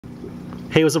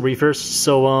Hey, what's up, reefers?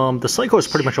 So the cycle is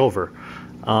pretty much over.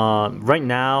 Right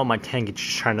now, my tank is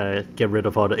just trying to get rid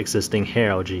of all the existing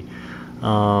hair algae.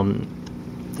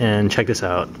 And check this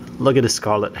out. Look at this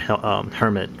Scarlet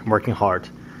Hermit working hard,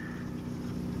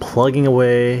 plugging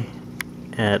away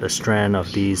at a strand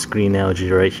of these green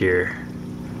algae right here.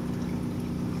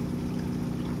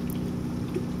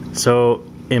 So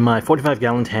in my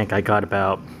 45-gallon tank, I got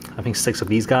about, I think, 6 of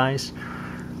these guys.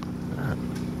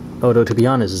 Although, to be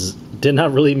honest, they're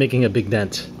not really making a big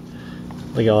dent.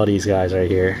 Look at all these guys right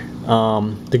here.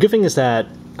 The good thing is that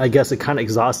I guess it kind of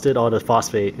exhausted all the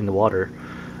phosphate in the water,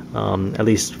 at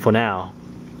least for now.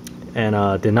 And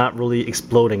they're not really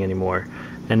exploding anymore.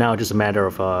 And now it's just a matter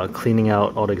of cleaning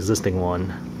out all the existing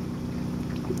one.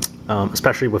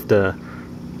 Especially with the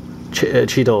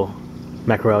Cheeto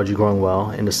macroalgae growing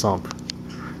well in the sump.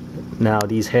 Now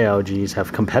these hair algae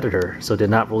have competitor, so they're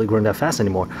not really growing that fast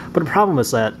anymore. But the problem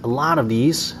is that a lot of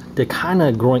these, they're kind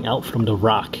of growing out from the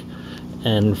rock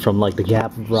and from like the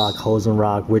gap of rock, holes in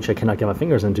rock, which I cannot get my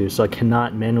fingers into, so I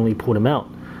cannot manually pull them out.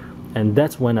 And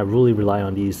that's when I really rely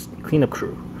on these cleanup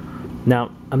crew. Now,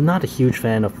 I'm not a huge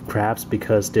fan of crabs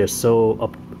because they're so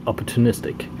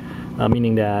opportunistic.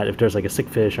 Meaning that if there's like a sick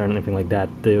fish or anything like that,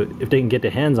 if they can get their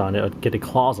hands on it or get their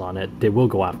claws on it, they will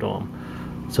go after them.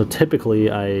 So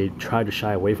typically I try to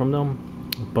shy away from them,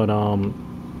 but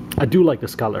I do like the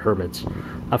Scarlet Hermits.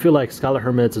 I feel like Scarlet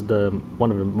Hermits is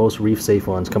one of the most reef safe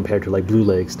ones compared to like blue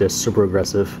legs. They're super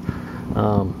aggressive.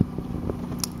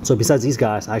 So besides these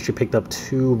guys, I actually picked up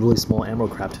 2 really small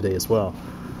emerald crab today as well.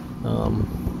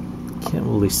 Can't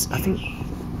really see,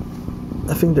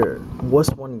 I think there was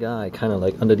one guy kind of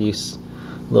like under these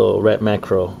little red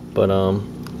macro, but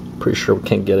pretty sure we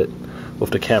can't get it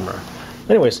with the camera.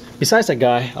 Anyways, besides that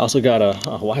guy, I also got a,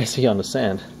 why is he on the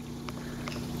sand?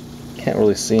 Can't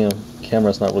really see him.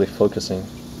 Camera's not really focusing.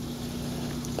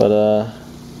 But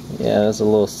yeah, there's a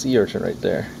little sea urchin right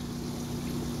there.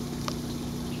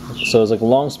 So it's like a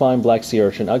Longspine black sea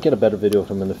urchin. I'll get a better video of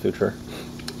him in the future.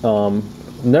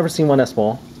 Never seen one that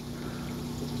small.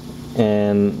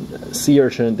 And sea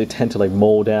urchin, they tend to like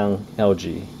mold down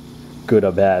algae, good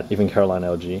or bad, even Caroline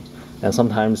algae. And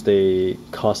sometimes they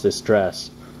cause distress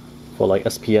for like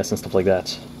SPS and stuff like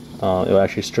that. It will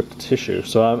actually strip the tissue.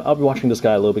 So I'll be watching this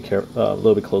guy a little bit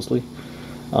closely.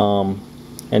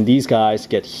 And these guys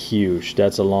get huge.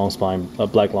 That's a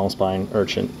black Longspine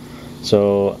urchin.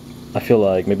 So I feel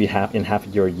like maybe in half a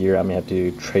year I may have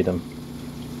to trade them.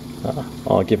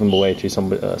 I'll give them away to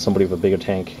somebody with a bigger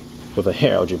tank with a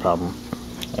hair algae problem.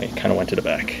 I kind of went to the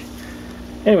back.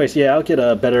 Anyways, yeah, I'll get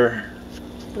a better.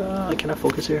 Can I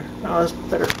focus here? Oh, that's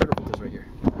better focus right here.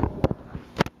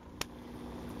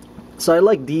 So I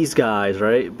like these guys,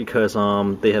 right? Because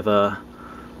they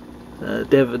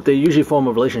usually form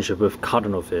a relationship with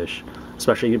cardinal fish,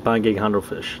 especially Algae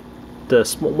fish.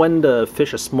 When the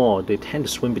fish are small, they tend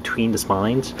to swim between the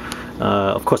spines.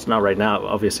 Of course, not right now.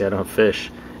 Obviously, I don't have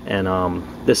fish, and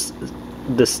this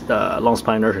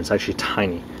Longspine urchin is actually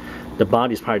tiny. The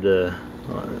body is probably the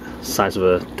size of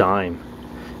a dime,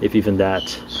 if even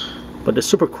that. But they're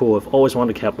super cool. I've always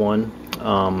wanted to cap one.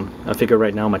 I figure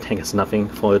right now my tank has nothing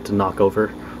for it to knock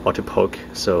over or to poke,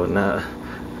 so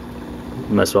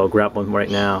might as well grab one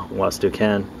right now while I still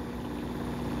can,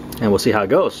 and we'll see how it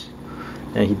goes.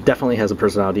 And he definitely has a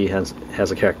personality, has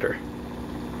a character.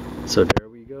 So there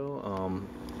we go.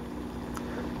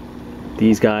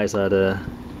 These guys are the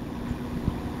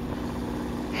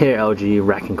hair algae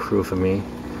wrecking crew for me.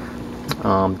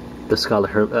 The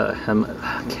Scarlet I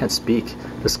can't speak.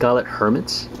 The Scarlet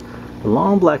Hermits, the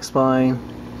long black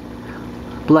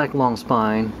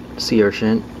Longspine sea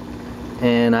urchin,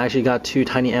 and I actually got 2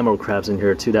 tiny emerald crabs in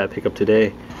here too that I picked up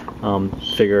today.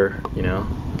 Figure, you know,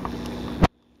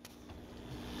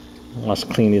 let's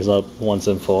clean these up once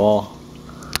and for all.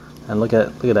 And look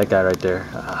at that guy right there.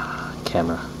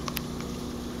 Camera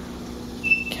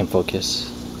can't focus.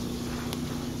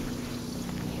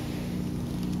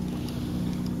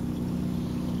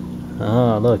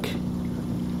 Ah, look,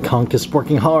 Conch is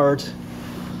working hard.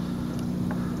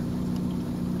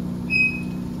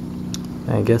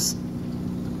 I guess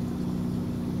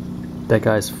that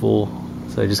guy's full,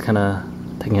 so just kind of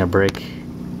taking a break.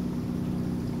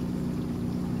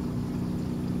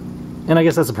 And I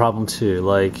guess that's a problem too.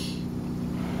 Like,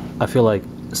 I feel like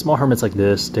small hermits like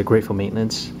this, they're great for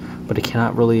maintenance, but they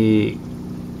cannot really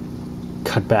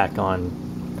cut back on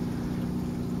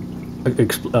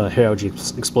a hair algae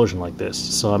explosion like this.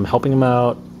 So I'm helping them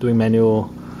out, doing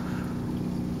manually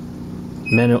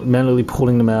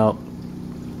pulling them out.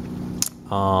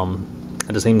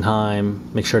 At the same time,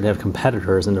 make sure they have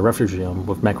competitors in the refugium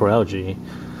with macroalgae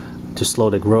to slow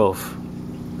the growth.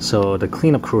 so the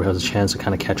cleanup crew has a chance to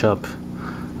kind of catch up.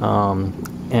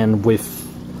 And with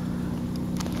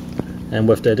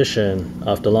the addition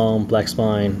of the long black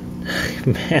spine,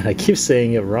 man, I keep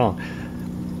saying it wrong.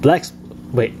 Wait,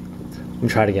 let me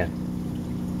try it again.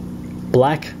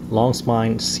 Black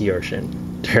Longspine sea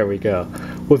urchin. There we go.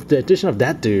 With the addition of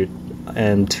that dude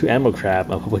and 2 emerald crab,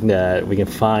 I'm hoping that we can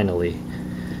finally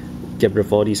get rid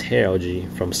of all these hair algae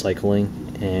from cycling,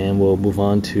 and we'll move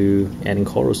on to adding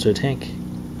corals to the tank.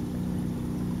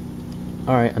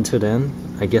 Alright, until then,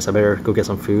 I guess I better go get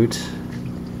some food,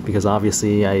 because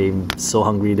obviously I'm so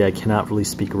hungry that I cannot really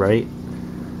speak right.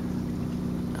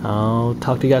 I'll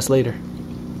talk to you guys later.